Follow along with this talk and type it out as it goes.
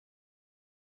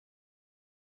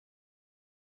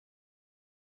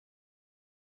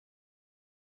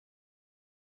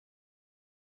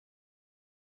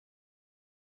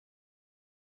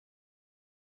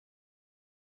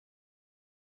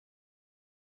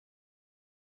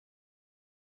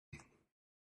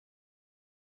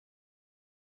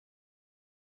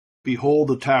Behold,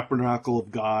 the tabernacle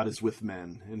of God is with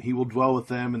men, and he will dwell with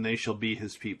them, and they shall be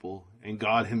his people, and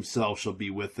God himself shall be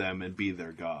with them and be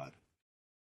their God.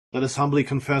 Let us humbly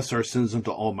confess our sins unto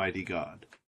Almighty God.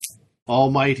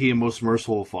 Almighty and most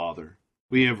merciful Father,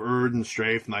 we have erred and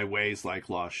strayed from thy ways like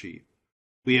lost sheep.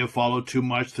 We have followed too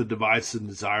much the devices and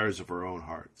desires of our own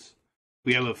hearts.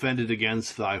 We have offended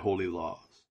against thy holy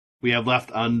laws. We have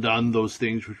left undone those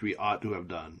things which we ought to have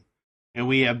done, and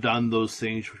we have done those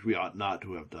things which we ought not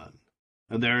to have done.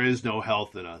 And there is no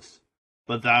health in us.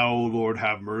 But thou, O Lord,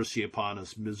 have mercy upon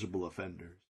us, miserable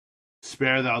offenders.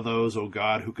 Spare thou those, O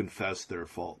God, who confess their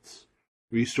faults.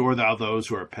 Restore thou those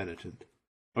who are penitent,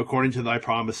 according to thy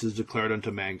promises declared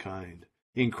unto mankind,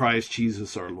 in Christ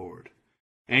Jesus our Lord.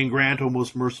 And grant, O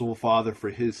most merciful Father, for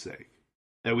his sake,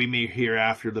 that we may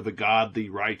hereafter live a godly,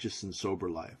 righteous, and sober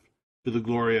life, to the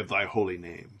glory of thy holy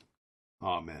name.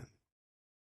 Amen.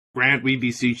 Grant, we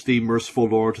beseech thee, merciful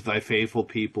Lord, to thy faithful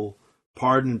people,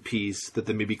 pardon and peace, that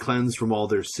they may be cleansed from all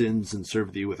their sins and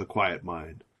serve thee with a quiet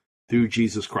mind, through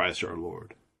Jesus Christ our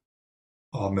Lord.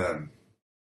 Amen.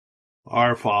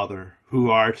 Our Father, who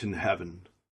art in heaven,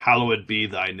 hallowed be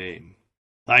thy name.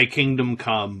 Thy kingdom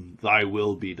come, thy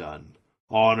will be done,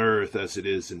 on earth as it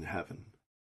is in heaven.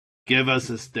 Give us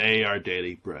this day our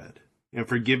daily bread, and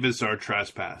forgive us our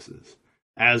trespasses,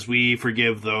 as we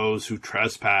forgive those who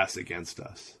trespass against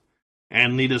us.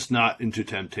 And lead us not into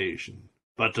temptation,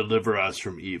 but deliver us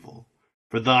from evil.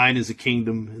 For thine is the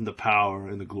kingdom, and the power,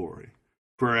 and the glory,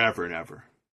 forever and ever.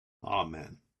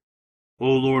 Amen. O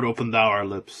Lord, open thou our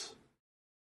lips,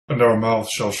 and our mouth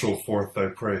shall show forth thy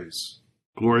praise.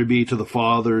 Glory be to the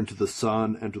Father, and to the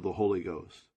Son, and to the Holy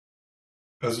Ghost.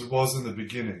 As it was in the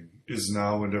beginning, is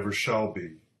now, and ever shall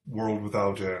be, world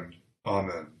without end.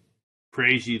 Amen.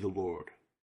 Praise ye the Lord.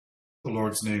 The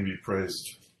Lord's name be praised.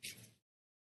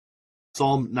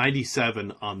 Psalm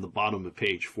 97 on the bottom of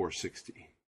page 460.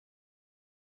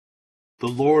 The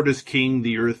Lord is king,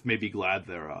 the earth may be glad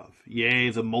thereof. Yea,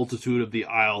 the multitude of the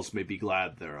isles may be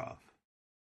glad thereof.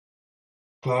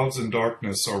 Clouds and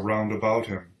darkness are round about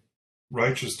him.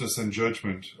 Righteousness and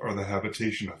judgment are the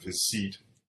habitation of his seat.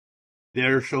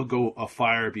 There shall go a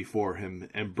fire before him,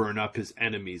 and burn up his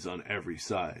enemies on every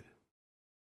side.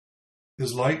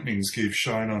 His lightnings gave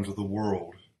shine unto the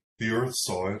world. The earth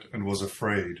saw it, and was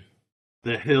afraid.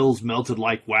 The hills melted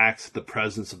like wax at the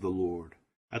presence of the Lord,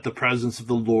 at the presence of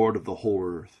the Lord of the whole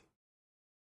earth.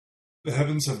 The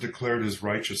heavens have declared his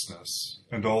righteousness,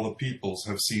 and all the peoples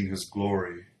have seen his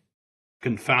glory.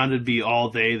 Confounded be all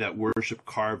they that worship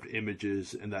carved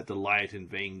images, and that delight in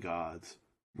vain gods.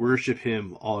 Worship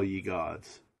him, all ye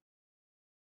gods.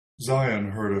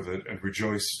 Zion heard of it and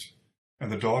rejoiced,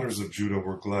 and the daughters of Judah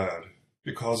were glad,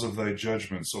 because of thy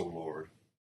judgments, O Lord.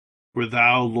 For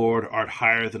thou, Lord, art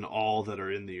higher than all that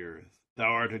are in the earth. Thou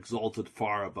art exalted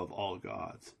far above all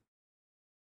gods.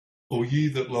 O ye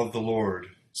that love the Lord,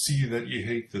 see that ye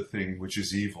hate the thing which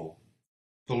is evil.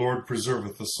 The Lord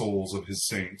preserveth the souls of his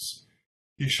saints.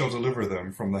 He shall deliver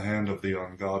them from the hand of the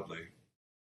ungodly.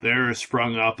 There is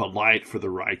sprung up a light for the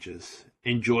righteous,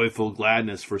 and joyful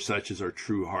gladness for such as are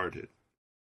true-hearted.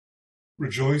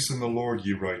 Rejoice in the Lord,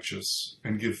 ye righteous,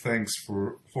 and give thanks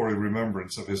for a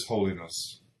remembrance of his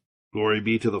holiness. Glory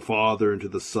be to the Father, and to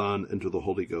the Son, and to the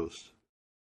Holy Ghost.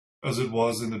 As it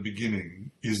was in the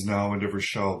beginning, is now, and ever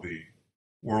shall be,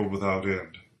 world without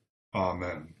end.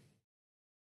 Amen.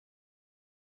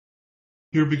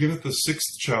 Here beginneth the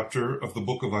 6th chapter of the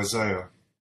book of Isaiah.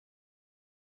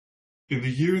 In the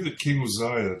year that King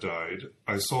Uzziah died,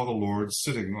 I saw the Lord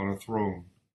sitting on a throne,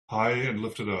 high and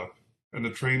lifted up, and the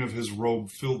train of his robe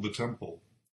filled the temple.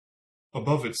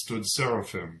 Above it stood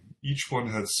seraphim, each one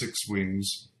had 6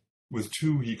 wings. With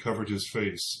 2 he covered his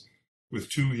face, with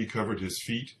 2 he covered his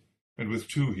feet, and with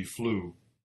 2 he flew.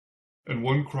 And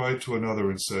one cried to another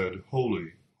and said,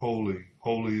 Holy, holy,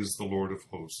 holy is the Lord of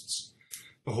hosts.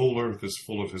 The whole earth is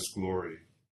full of his glory.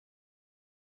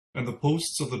 And the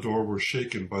posts of the door were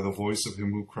shaken by the voice of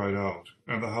him who cried out,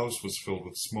 and the house was filled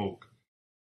with smoke.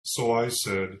 So I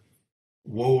said,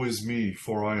 Woe is me,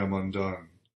 for I am undone,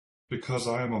 because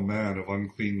I am a man of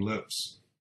unclean lips,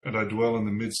 and I dwell in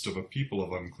the midst of a people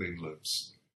of unclean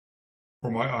lips. For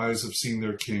my eyes have seen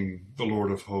their King, the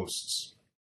Lord of hosts.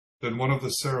 Then one of the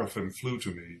seraphim flew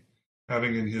to me,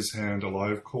 having in his hand a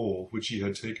live coal which he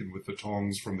had taken with the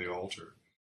tongs from the altar.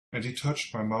 And he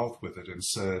touched my mouth with it, and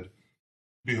said,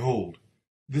 Behold,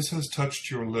 this has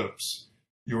touched your lips.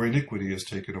 Your iniquity is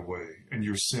taken away, and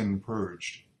your sin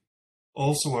purged.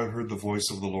 Also I heard the voice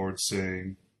of the Lord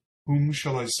saying, Whom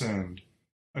shall I send,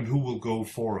 and who will go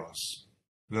for us?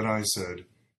 Then I said,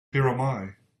 Here am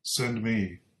I, send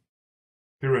me.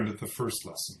 Here endeth the first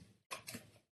lesson.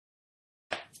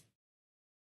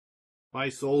 My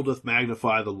soul doth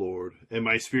magnify the Lord, and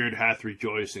my spirit hath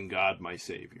rejoiced in God my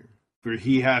Saviour. For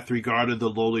he hath regarded the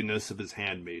lowliness of his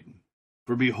handmaiden.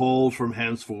 For behold, from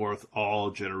henceforth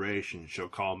all generations shall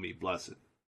call me blessed.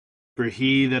 For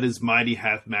he that is mighty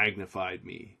hath magnified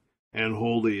me, and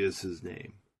holy is his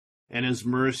name. And his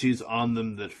mercies on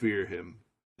them that fear him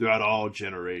throughout all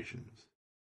generations.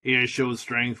 He has showed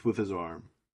strength with his arm.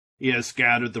 He has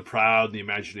scattered the proud in the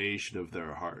imagination of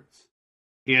their hearts.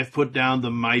 He hath put down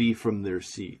the mighty from their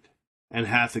seat, and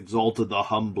hath exalted the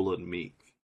humble and meek.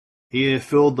 He hath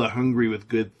filled the hungry with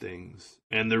good things,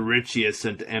 and the rich he hath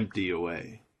sent empty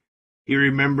away. He,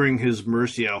 remembering his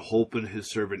mercy, hath holpen his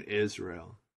servant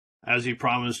Israel, as he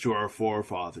promised to our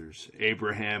forefathers,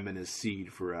 Abraham and his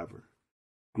seed forever.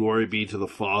 Glory be to the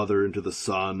Father, and to the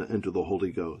Son, and to the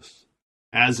Holy Ghost,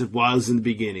 as it was in the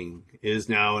beginning, is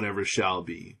now, and ever shall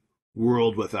be,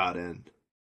 world without end.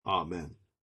 Amen.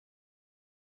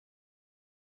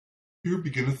 Here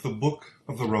beginneth the book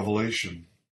of the Revelation.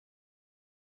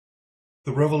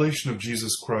 The revelation of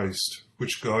Jesus Christ,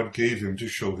 which God gave him to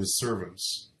show his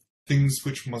servants, things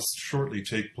which must shortly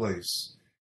take place.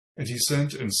 And he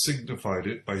sent and signified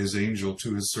it by his angel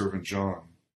to his servant John,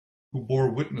 who bore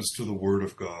witness to the word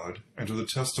of God and to the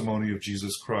testimony of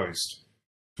Jesus Christ,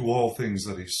 to all things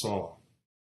that he saw.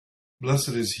 Blessed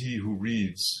is he who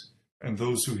reads, and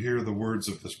those who hear the words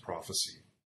of this prophecy,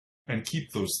 and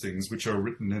keep those things which are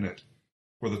written in it,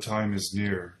 for the time is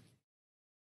near.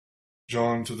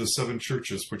 John, to the 7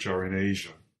 churches which are in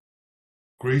Asia.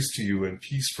 Grace to you and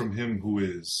peace from him who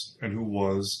is, and who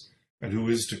was, and who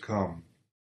is to come,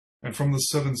 and from the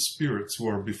 7 spirits who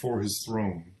are before his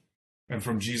throne, and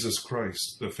from Jesus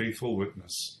Christ, the faithful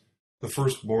witness, the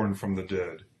firstborn from the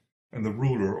dead, and the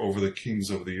ruler over the kings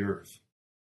of the earth.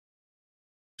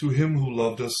 To him who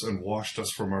loved us and washed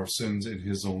us from our sins in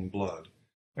his own blood,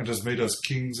 and has made us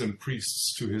kings and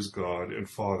priests to his God and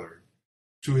Father,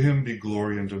 to him be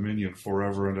glory and dominion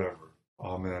forever and ever.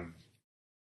 Amen.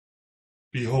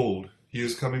 Behold, he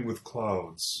is coming with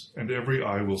clouds, and every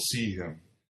eye will see him,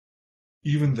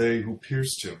 even they who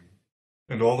pierced him,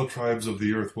 and all the tribes of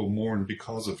the earth will mourn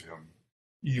because of him.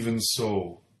 Even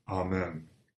so, Amen.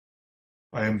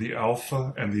 I am the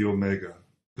Alpha and the Omega,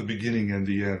 the beginning and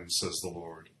the end, says the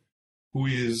Lord, who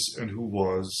is and who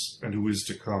was and who is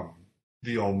to come,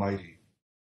 the Almighty.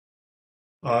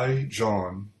 I,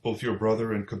 John, both your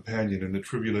brother and companion in the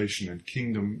tribulation and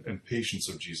kingdom and patience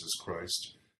of Jesus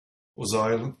Christ, was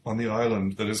on the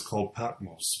island that is called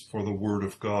Patmos for the word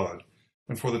of God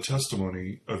and for the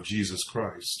testimony of Jesus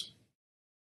Christ.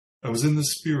 I was in the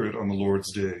Spirit on the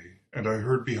Lord's day, and I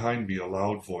heard behind me a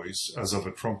loud voice, as of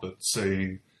a trumpet,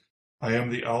 saying, I am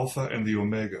the Alpha and the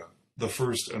Omega, the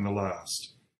first and the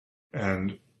last.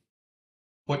 And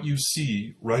what you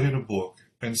see, write in a book,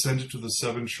 and send it to the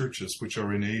 7 churches which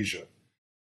are in Asia,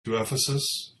 to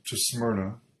Ephesus, to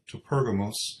Smyrna, to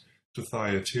Pergamos, to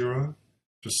Thyatira,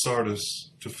 to Sardis,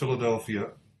 to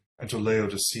Philadelphia, and to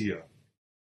Laodicea.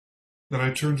 Then I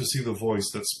turned to see the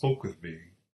voice that spoke with me,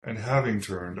 and having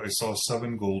turned, I saw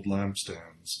 7 gold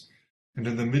lampstands, and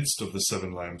in the midst of the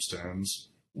 7 lampstands,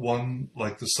 one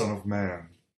like the Son of Man,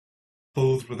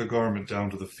 clothed with a garment down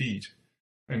to the feet,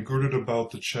 and girded about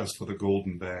the chest with a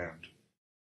golden band.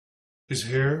 His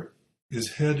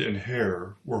head and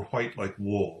hair were white like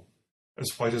wool,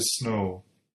 as white as snow,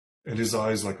 and his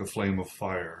eyes like a flame of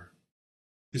fire.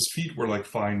 His feet were like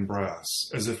fine brass,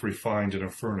 as if refined in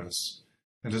a furnace,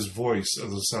 and his voice as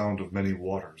the sound of many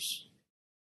waters.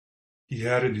 He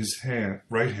had in his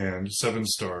right hand 7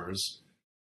 stars.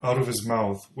 Out of his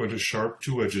mouth went a sharp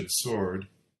 2-edged sword,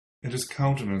 and his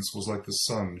countenance was like the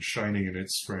sun shining in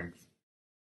its strength.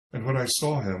 And when I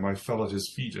saw him, I fell at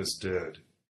his feet as dead.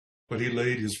 But he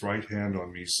laid his right hand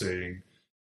on me, saying,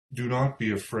 Do not be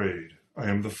afraid. I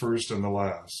am the first and the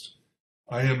last.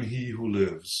 I am he who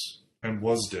lives, and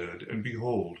was dead, and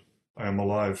behold, I am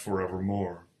alive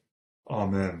forevermore.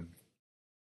 Amen.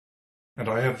 And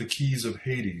I have the keys of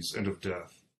Hades and of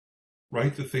death.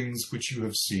 Write the things which you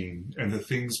have seen, and the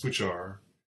things which are,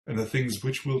 and the things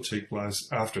which will take place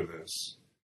after this.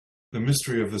 The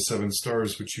mystery of the 7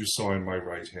 stars which you saw in my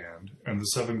right hand, and the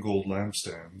 7 gold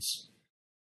lampstands.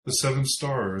 The 7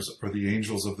 stars are the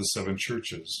angels of the 7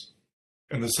 churches,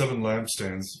 and the 7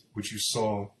 lampstands which you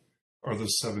saw are the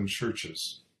 7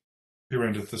 churches. Here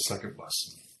endeth the 2nd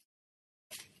lesson.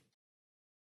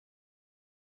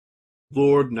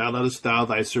 Lord, now lettest thou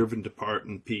thy servant depart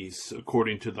in peace,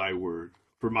 according to thy word.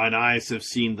 For mine eyes have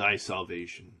seen thy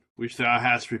salvation, which thou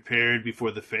hast prepared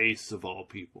before the face of all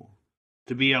people,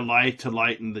 to be a light to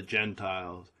lighten the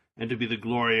Gentiles, and to be the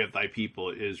glory of thy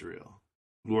people Israel.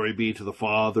 Glory be to the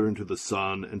Father, and to the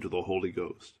Son, and to the Holy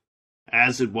Ghost,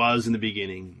 as it was in the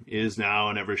beginning, is now,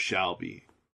 and ever shall be,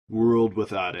 world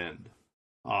without end.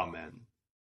 Amen.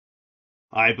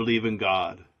 I believe in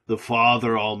God, the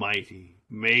Father Almighty,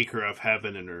 maker of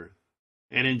heaven and earth,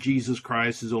 and in Jesus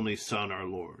Christ, his only Son, our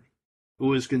Lord, who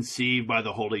was conceived by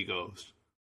the Holy Ghost,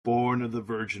 born of the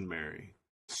Virgin Mary,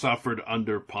 suffered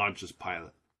under Pontius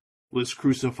Pilate, was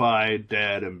crucified,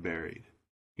 dead, and buried.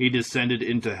 He descended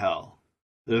into hell.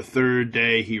 The third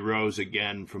day he rose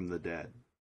again from the dead.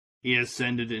 He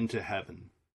ascended into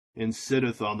heaven, and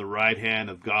sitteth on the right hand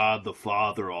of God the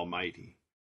Father Almighty.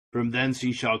 From thence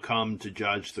he shall come to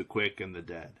judge the quick and the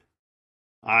dead.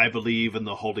 I believe in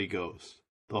the Holy Ghost,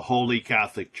 the holy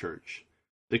Catholic Church,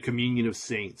 the communion of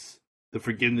saints, the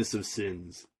forgiveness of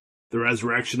sins, the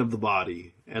resurrection of the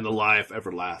body, and the life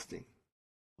everlasting.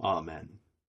 Amen.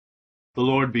 The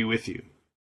Lord be with you.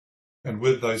 And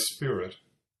with thy spirit.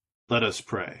 Let us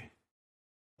pray.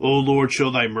 O Lord, show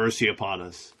thy mercy upon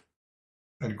us.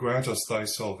 And grant us thy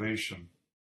salvation.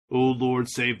 O Lord,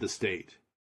 save the state.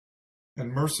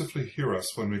 And mercifully hear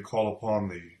us when we call upon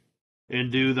thee.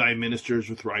 Endue thy ministers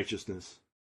with righteousness.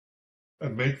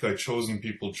 And make thy chosen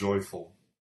people joyful.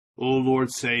 O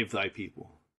Lord, save thy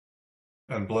people.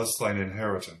 And bless thine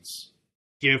inheritance.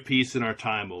 Give peace in our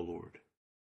time, O Lord.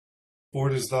 For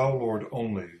it is thou, Lord,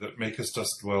 only, that makest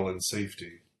us dwell in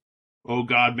safety. O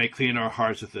God, make clean our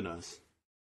hearts within us.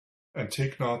 And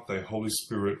take not thy Holy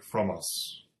Spirit from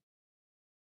us.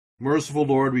 Merciful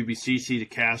Lord, we beseech thee to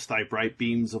cast thy bright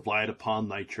beams of light upon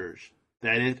thy church,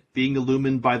 that it, being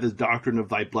illumined by the doctrine of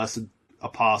thy blessed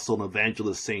apostle and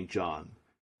evangelist St. John,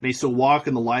 may so walk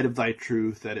in the light of thy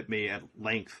truth, that it may at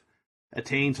length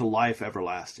attain to life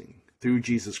everlasting, through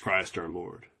Jesus Christ our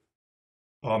Lord.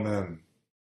 Amen.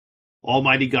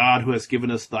 Almighty God, who hast given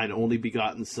us thine only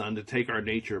begotten Son to take our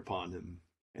nature upon him,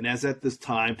 and as at this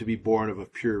time to be born of a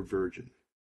pure virgin,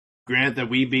 grant that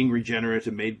we, being regenerate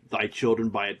and made thy children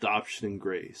by adoption and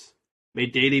grace, may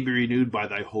daily be renewed by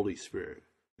thy Holy Spirit,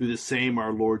 through the same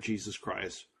our Lord Jesus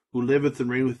Christ, who liveth and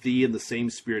reigneth with thee in the same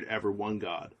Spirit ever, one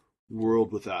God,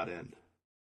 world without end.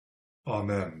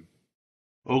 Amen.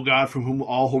 O God, from whom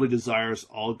all holy desires,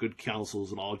 all good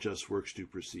counsels, and all just works do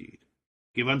proceed,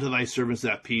 give unto thy servants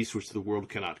that peace which the world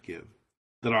cannot give,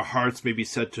 that our hearts may be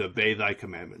set to obey thy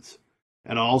commandments,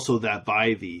 and also that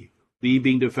by thee, we,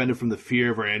 being defended from the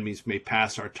fear of our enemies, may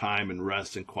pass our time in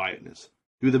rest and quietness,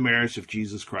 through the merits of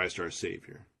Jesus Christ our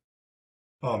Savior.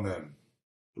 Amen.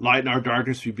 Lighten our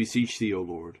darkness, we beseech thee, O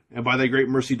Lord, and by thy great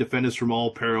mercy defend us from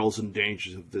all perils and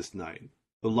dangers of this night,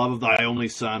 the love of thy only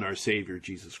Son, our Savior,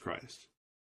 Jesus Christ.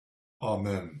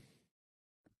 Amen.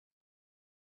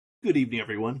 Good evening,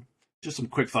 everyone. Just some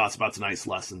quick thoughts about tonight's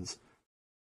lessons.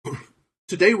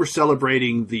 Today we're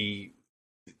celebrating the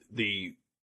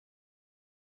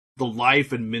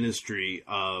life and ministry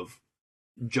of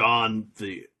John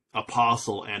the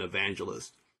Apostle and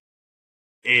Evangelist.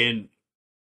 And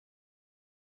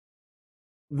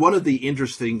one of the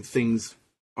interesting things,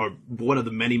 or one of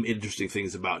the many interesting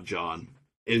things about John,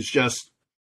 is just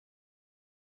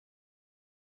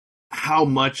how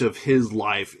much of his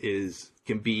life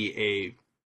can be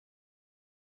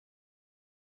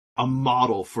a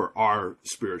model for our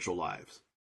spiritual lives.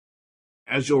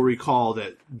 As you'll recall,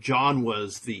 that John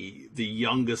was the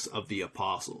youngest of the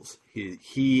apostles.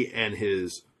 He and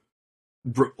his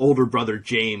older brother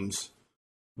James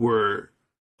were,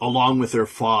 along with their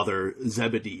father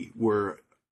Zebedee, were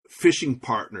fishing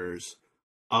partners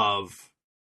of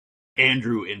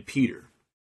Andrew and Peter.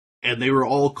 And they were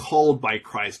all called by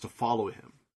Christ to follow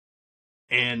him.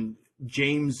 And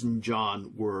James and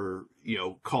John were,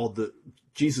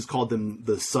 Jesus called them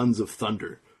the sons of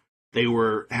thunder. They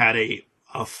had a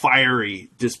fiery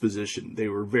disposition. They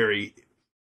were very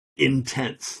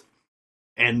intense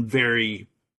and very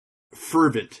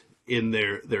fervent in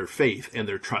their faith and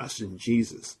their trust in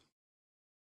Jesus.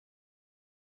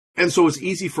 And so it's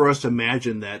easy for us to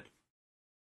imagine that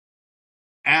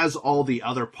as all the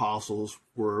other apostles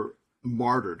were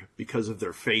martyred because of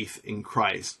their faith in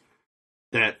Christ,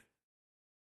 that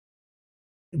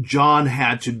John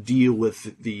had to deal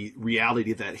with the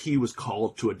reality that he was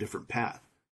called to a different path.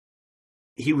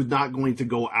 He was not going to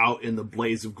go out in the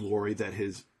blaze of glory that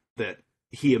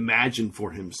he imagined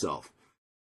for himself.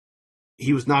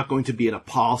 He was not going to be an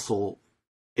apostle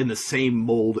in the same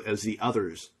mold as the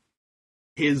others.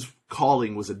 His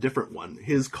calling was a different one.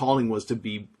 His calling was to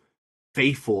be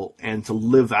faithful and to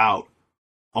live out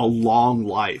a long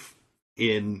life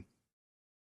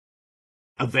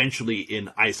eventually in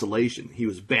isolation. He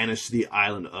was banished to the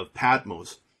island of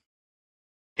Patmos,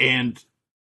 and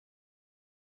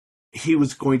he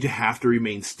was going to have to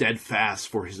remain steadfast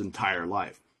for his entire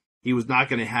life. He was not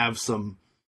going to have some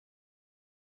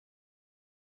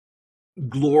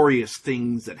glorious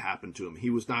things that happened to him. He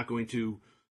was not going to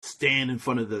stand in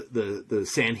front of the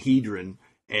Sanhedrin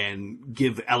and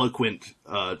give eloquent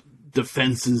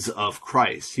defenses of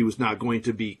Christ. He was not going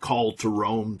to be called to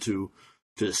Rome to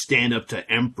stand up to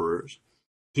emperors.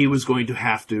 He was going to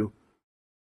have to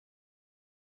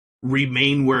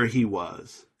remain where he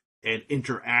was and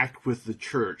interact with the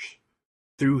church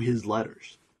through his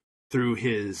letters, through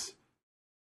his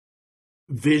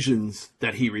visions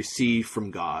that he received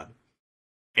from God,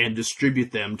 and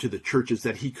distribute them to the churches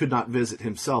that he could not visit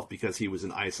himself because he was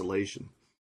in isolation.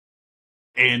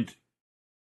 And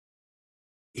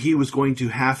he was going to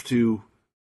have to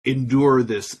endure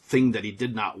this thing that he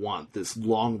did not want, this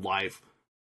long life,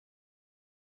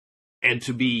 and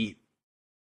to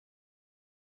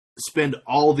spend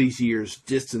all these years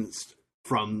distanced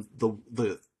from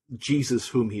the Jesus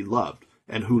whom he loved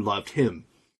and who loved him.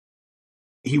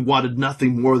 He wanted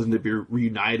nothing more than to be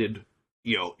reunited,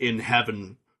 in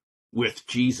heaven with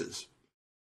Jesus.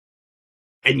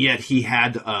 And yet he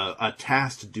had a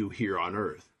task to do here on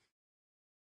earth.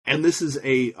 And this is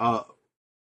a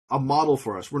model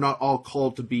for us. We're not all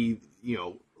called to be,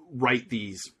 write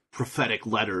these prophetic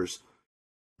letters.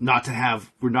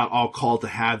 We're not all called to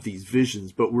have these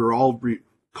visions, but we're all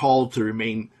called to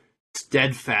remain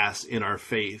steadfast in our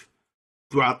faith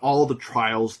throughout all the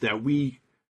trials that we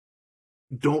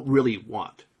don't really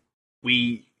want.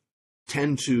 We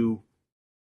tend to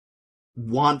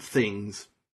want things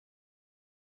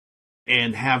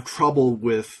and have trouble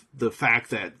with the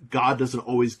fact that God doesn't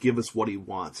always give us what he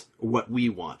wants or what we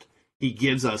want. He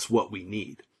gives us what we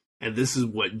need. And this is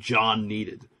what John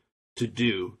needed to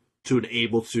do to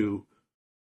enable to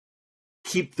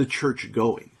keep the church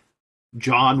going.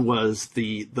 John was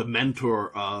the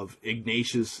mentor of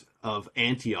Ignatius of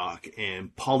Antioch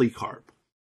and Polycarp,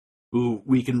 who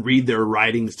we can read their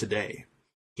writings today.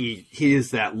 He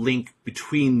is that link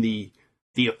between the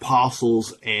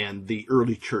apostles and the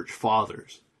early church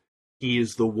fathers. He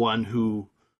is the one who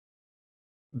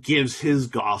gives his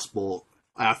gospel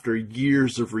after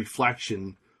years of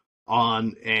reflection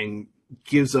on, and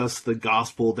gives us the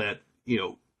gospel that,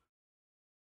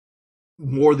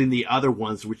 more than the other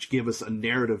ones, which give us a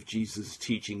narrative of Jesus'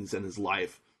 teachings and his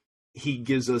life. He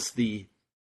gives us the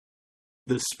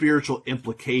spiritual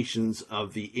implications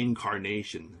of the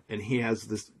incarnation. And he has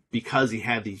this because he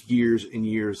had these years and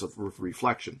years of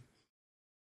reflection.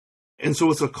 And so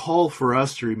it's a call for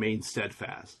us to remain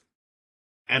steadfast,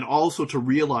 and also to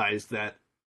realize that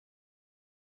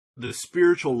the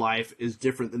spiritual life is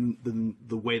different than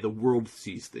the way the world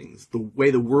sees things. The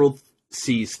way the world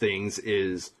sees things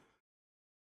is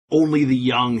only the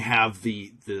young have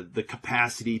the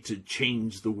capacity to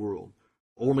change the world.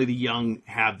 Only the young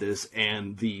have this,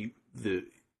 and the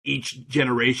each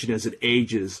generation as it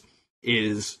ages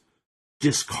is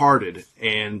discarded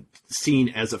and seen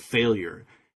as a failure.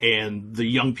 And the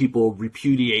young people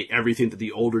repudiate everything that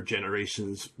the older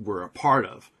generations were a part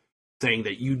of, saying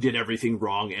that you did everything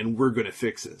wrong and we're going to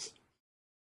fix this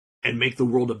and make the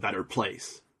world a better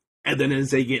place. And then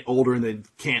as they get older and they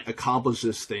can't accomplish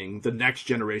this thing, the next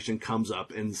generation comes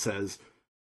up and says,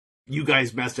 you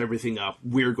guys messed everything up.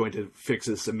 We're going to fix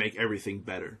this and make everything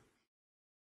better.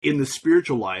 In the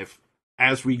spiritual life,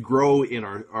 as we grow in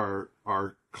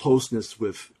our closeness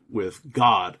with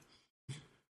God,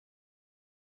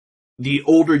 the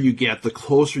older you get, the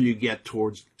closer you get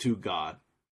to God,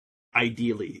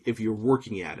 ideally, if you're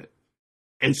working at it.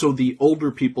 And so the older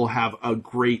people are a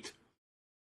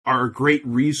great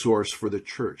resource for the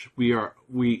church. We are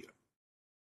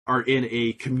in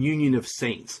a communion of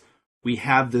saints. We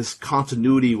have this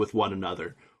continuity with one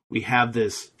another. We have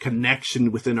this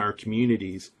connection within our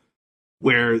communities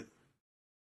where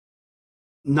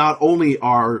not only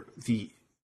are the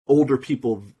older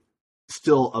people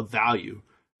still of value,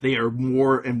 they are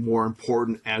more and more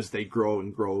important as they grow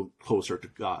and grow closer to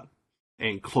God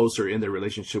and closer in their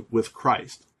relationship with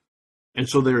Christ. And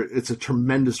so it's a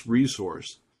tremendous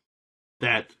resource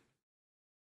that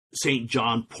St.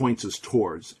 John points us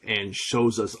towards and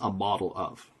shows us a model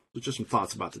of. So just some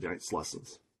thoughts about tonight's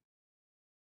lessons.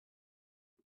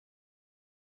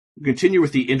 We continue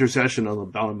with the intercession on the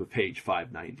bottom of page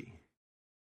 590.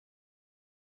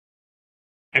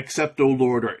 Accept, O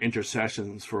Lord, our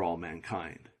intercessions for all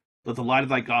mankind. Let the light of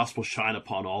thy gospel shine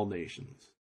upon all nations.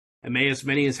 And may as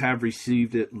many as have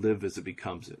received it live as it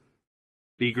becomes it.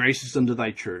 Be gracious unto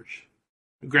thy church,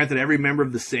 and grant that every member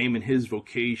of the same in his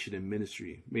vocation and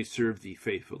ministry may serve thee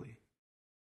faithfully.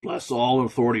 Bless all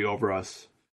authority over us,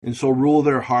 and so rule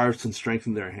their hearts and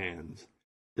strengthen their hands,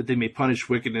 that they may punish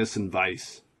wickedness and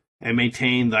vice, and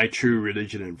maintain thy true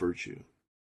religion and virtue.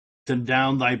 Send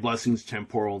down thy blessings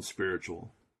temporal and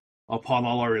spiritual upon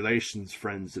all our relations,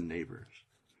 friends, and neighbors.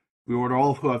 Reward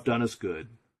all who have done us good,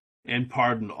 and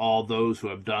pardon all those who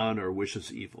have done or wish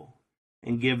us evil,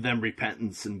 and give them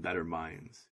repentance and better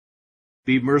minds.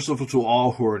 Be merciful to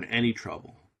all who are in any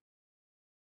trouble.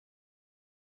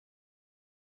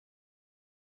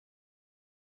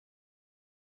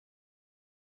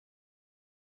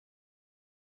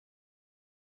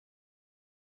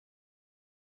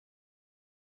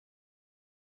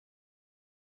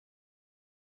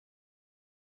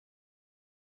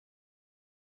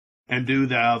 And do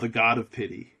thou, the God of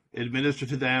pity, administer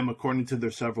to them according to their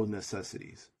several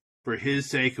necessities, for his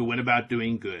sake who went about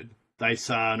doing good, thy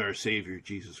Son, our Savior,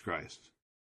 Jesus Christ.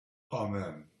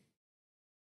 Amen.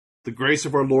 The grace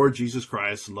of our Lord Jesus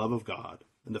Christ, and love of God,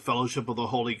 and the fellowship of the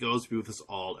Holy Ghost be with us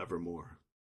all evermore.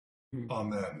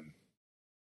 Amen.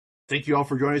 Thank you all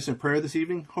for joining us in prayer this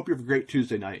evening. Hope you have a great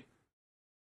Tuesday night.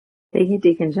 Thank you,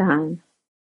 Deacon John.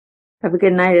 Have a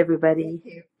good night, everybody. Thank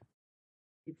you.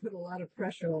 You put a lot of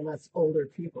pressure on us older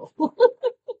people.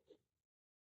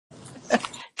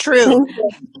 True.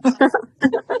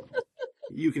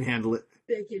 You can handle it.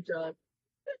 Thank you, John.